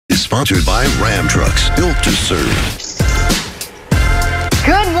Sponsored by Ram Trucks, built to serve.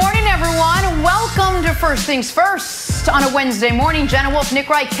 Good morning, everyone. Welcome to First Things First on a Wednesday morning. Jenna Wolf, Nick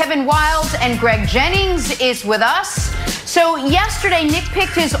Wright, Kevin Wild, and Greg Jennings is with us. So yesterday, Nick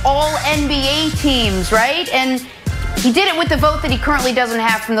picked his all-NBA teams, right? And he did it with the vote that he currently doesn't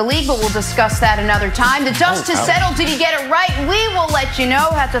have from the league, but we'll discuss that another time. The dust has settled. Did he get it right? We will let you know.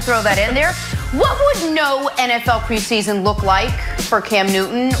 Have to throw that in there. What would no NFL preseason look like for Cam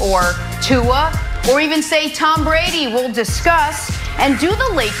Newton or Tua or even say Tom Brady? We'll discuss. And do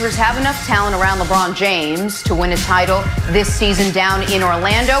the Lakers have enough talent around LeBron James to win a title this season down in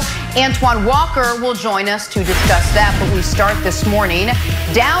Orlando? Antoine Walker will join us to discuss that, but we start this morning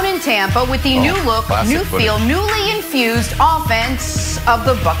down in Tampa with the new look, new feel, newly infused offense of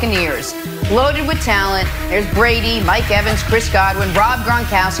the Buccaneers. Loaded with talent. There's Brady, Mike Evans, Chris Godwin, Rob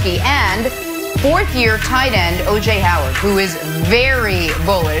Gronkowski, and fourth-year tight end O.J. Howard, who is very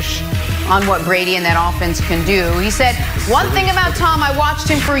bullish on what Brady and that offense can do. He said, one thing about Tom, I watched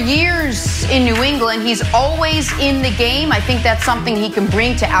him for years in New England. He's always in the game. I think that's something he can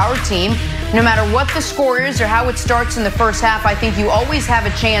bring to our team. No matter what the score is or how it starts in the first half, I think you always have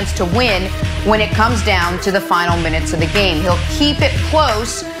a chance to win when it comes down to the final minutes of the game. He'll keep it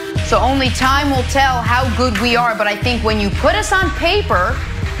close, so only time will tell how good we are. But I think when you put us on paper,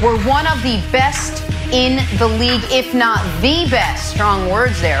 we're one of the best in the league, if not the best. Strong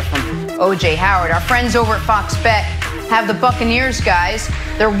words there from O.J. Howard. Our friends over at Fox Bet have the Buccaneers, guys.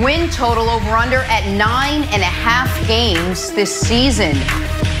 Their win total over-under at 9.5 games this season.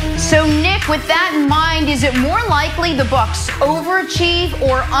 So, Nick, with that in mind, is it more likely the Bucs overachieve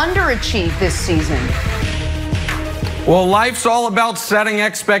or underachieve this season? Well, life's all about setting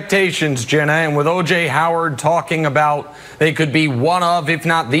expectations, Jenna, and with O.J. Howard talking about they could be one of, if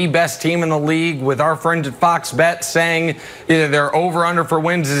not the best team in the league, with our friends at Fox Bet saying either their over-under for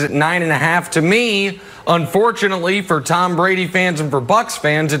wins is at 9.5. To me, unfortunately, for Tom Brady fans and for Bucs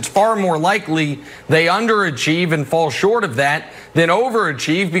fans, it's far more likely they underachieve and fall short of that than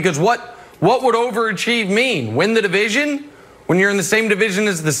overachieve, because what would overachieve mean? Win the division? When you're in the same division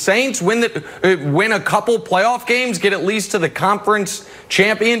as the Saints, win a couple playoff games, get at least to the conference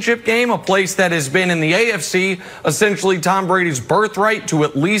championship game, a place that has been in the AFC, essentially Tom Brady's birthright to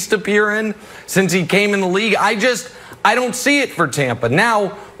at least appear in since he came in the league. I don't see it for Tampa. Now,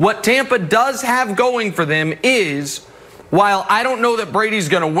 what Tampa does have going for them is, while I don't know that Brady's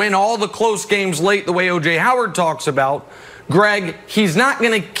going to win all the close games late the way O.J. Howard talks about, Greg, he's not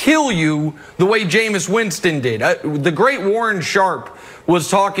going to kill you the way Jameis Winston did. The great Warren Sharp was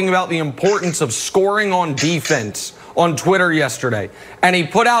talking about the importance of scoring on defense on Twitter yesterday. And he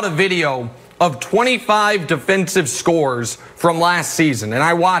put out a video of 25 defensive scores from last season. And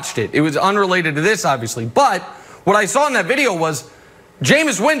I watched it. It was unrelated to this, obviously. But what I saw in that video was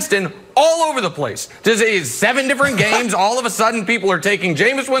Jameis Winston all over the place. Just 7 different games. All of a sudden, people are taking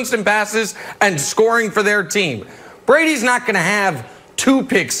Jameis Winston passes and scoring for their team. Brady's not going to have 2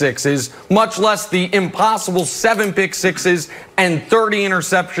 pick sixes, much less the impossible 7 pick sixes and 30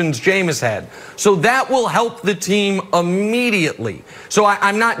 interceptions Jameis had. So that will help the team immediately. So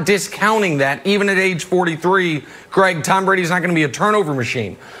I'm not discounting that. Even at age 43, Greg, Tom Brady's not going to be a turnover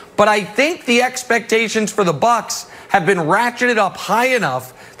machine. But I think the expectations for the Bucs have been ratcheted up high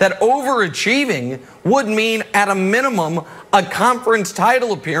enough that overachieving would mean, at a minimum, a conference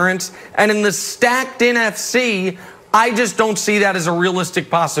title appearance. And in the stacked NFC, I just don't see that as a realistic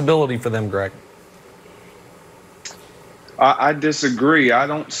possibility for them, Greg. I disagree. I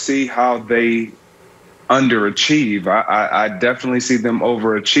don't see how they underachieve. I definitely see them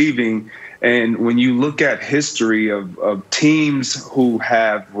overachieving. And when you look at history of teams who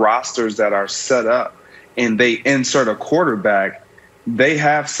have rosters that are set up and they insert a quarterback, they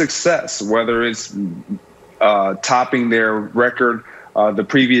have success, whether it's topping their record the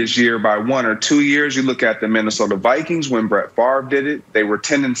previous year by 1 or 2 years. You look at the Minnesota Vikings when Brett Favre did it. They were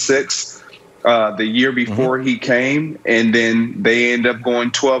 10-6 the year before he came, and then they end up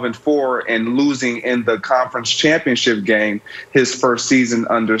going 12-4 and losing in the conference championship game his first season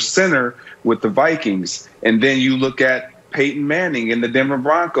under center with the Vikings. And then you look at Peyton Manning and the Denver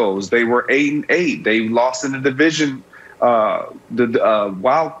Broncos. They were 8-8. They lost in the division the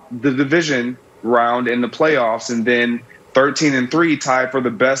division round in the playoffs, and then 13-3, tied for the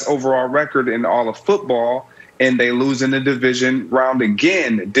best overall record in all of football, and they lose in the division round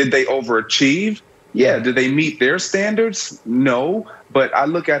again. Did they overachieve? Yeah. Did they meet their standards? No. But I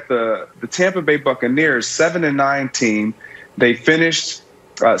look at the Tampa Bay Buccaneers, 7-9 team. They finished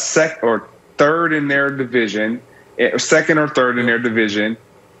second or third in their division, second or third in their division.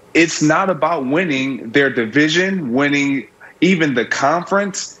 It's not about winning their division, winning even the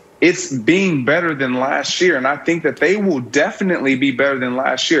conference. it's being better than last year. And I think that they will definitely be better than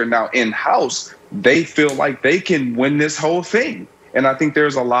last year. Now, in-house, they feel like they can win this whole thing. And I think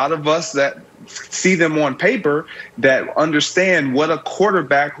there's a lot of us that see them on paper that understand what a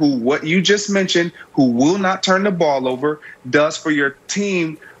quarterback who, what you just mentioned, who will not turn the ball over, does for your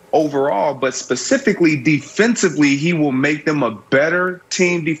team overall, but specifically defensively, he will make them a better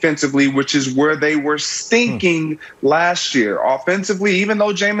team defensively, which is where they were stinking last year. Offensively, even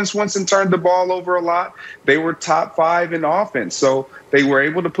though Jameis Winston turned the ball over a lot, they were top 5 in offense. So they were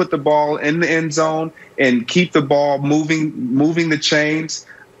able to put the ball in the end zone and keep the ball moving the chains.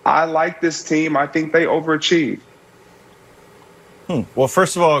 I like this team. I think they overachieve. Well,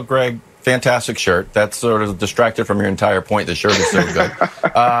 first of all, Greg, fantastic shirt. That's sort of distracted from your entire point. The shirt is so good.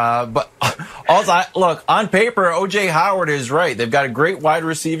 But also, look, on paper, O.J. Howard is right. They've got a great wide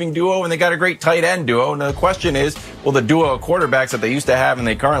receiving duo, and they got a great tight end duo. And the question is, will the duo of quarterbacks that they used to have and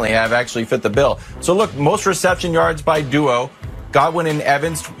they currently have actually fit the bill? So, look, most reception yards by duo, Godwin and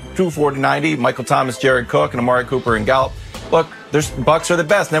Evans, 240-90, Michael Thomas, Jared Cook, and Amari Cooper and Gallup. Look, Bucs are the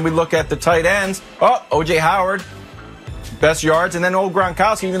best. And then we look at the tight ends. Oh, O.J. Howard, best yards, and then old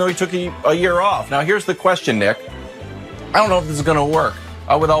Gronkowski, even though he took a year off. Now, here's the question, Nick. I don't know if this is going to work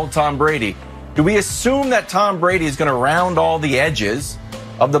with old Tom Brady. Do we assume that Tom Brady is going to round all the edges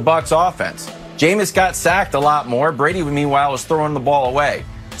of the Bucs offense? Jameis got sacked a lot more. Brady, meanwhile, was throwing the ball away.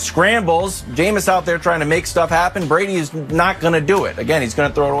 Scrambles, Jameis out there trying to make stuff happen. Brady is not going to do it. Again, he's going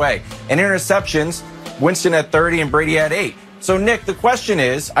to throw it away. And interceptions, Winston at 30 and Brady at 8. So, Nick, the question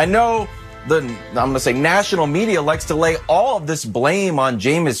is, I know I'm going to say national media likes to lay all of this blame on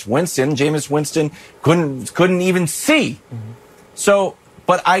Jameis Winston. Jameis Winston couldn't even see. So,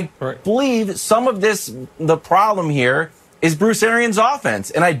 but I believe some of the problem here is Bruce Arians' offense.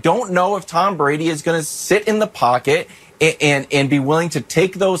 And I don't know if Tom Brady is going to sit in the pocket and be willing to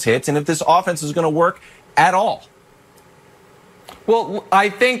take those hits, and if this offense is going to work at all. Well, I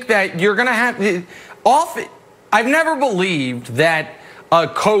think that you're going to have I've never believed that a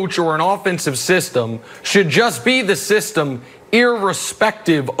coach or an offensive system should just be the system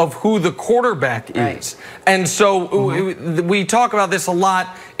irrespective of who the quarterback is. And so we talk about this a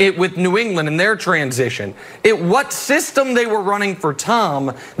lot with New England and their transition. What system they were running for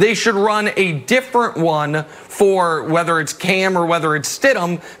Tom, they should run a different one for whether it's Cam or whether it's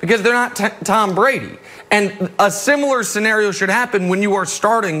Stidham, because they're not Tom Brady. And a similar scenario should happen when you are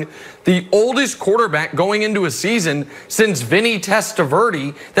starting the oldest quarterback going into a season since Vinny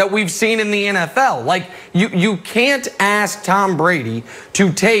Testaverde that we've seen in the NFL. Like, you can't ask Tom Brady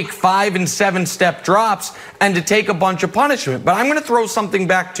to take 5- and 7-step drops and to take a bunch of punishment. But I'm going to throw something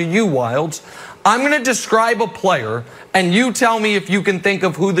back to you, Wilds. I'm going to describe a player, and you tell me if you can think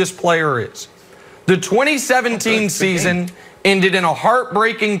of who this player is. The 2017 season ended in a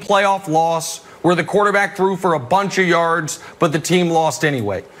heartbreaking playoff loss where the quarterback threw for a bunch of yards, but the team lost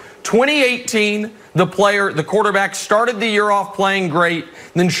anyway. 2018, the quarterback started the year off playing great,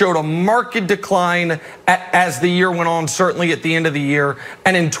 then showed a marked decline as the year went on, certainly at the end of the year.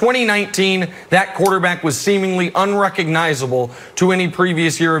 And in 2019, that quarterback was seemingly unrecognizable to any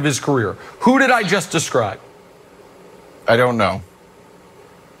previous year of his career. Who did I just describe? I don't know.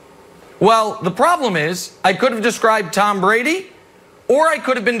 Well, the problem is I could have described Tom Brady, or I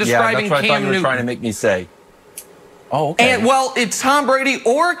could have been describing that's what Cam I thought you were Newton. trying to make me say. Oh, okay. And, well, it's Tom Brady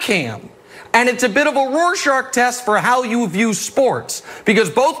or Cam. And it's a bit of a Rorschach test for how you view sports. Because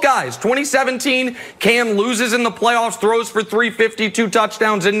both guys, 2017, Cam loses in the playoffs, throws for 350, 2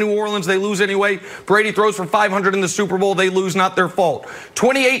 touchdowns in New Orleans. They lose anyway. Brady throws for 500 in the Super Bowl. They lose, not their fault.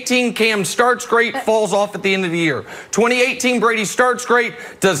 2018, Cam starts great, falls off at the end of the year. 2018, Brady starts great,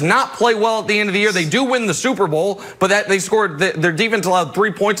 does not play well at the end of the year. They do win the Super Bowl, but they scored, their defense allowed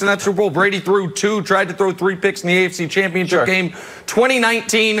 3 points in that Super Bowl. Brady threw 2, tried to throw 3 picks in the AFC Championship game.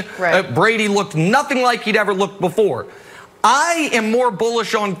 2019, Brady looked nothing like he'd ever looked before. I am more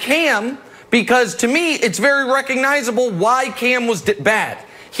bullish on Cam because, to me, it's very recognizable why Cam was bad.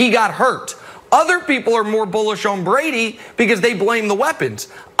 He got hurt. Other people are more bullish on Brady because they blame the weapons.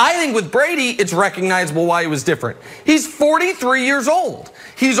 I think with Brady, it's recognizable why he was different. He's 43 years old.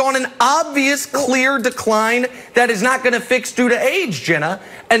 He's on an obvious, clear decline that is not going to fix due to age, Jenna.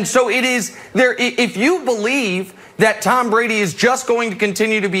 And so it is there. If you believe that Tom Brady is just going to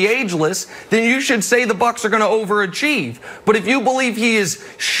continue to be ageless, then you should say the Bucs are going to overachieve. But if you believe he has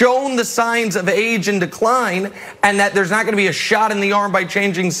shown the signs of age and decline and that there's not going to be a shot in the arm by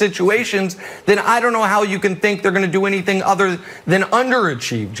changing situations, then I don't know how you can think they're going to do anything other than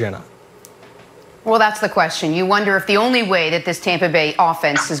underachieve, Jenna. Well, that's the question. You wonder if the only way that this Tampa Bay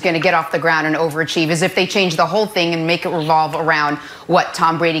offense is going to get off the ground and overachieve is if they change the whole thing and make it revolve around what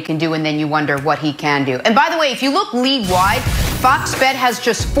Tom Brady can do, and then you wonder what he can do. And by the way, if you look league-wide, Fox Bet has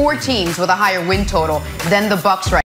just 4 teams with a higher win total than the Bucs right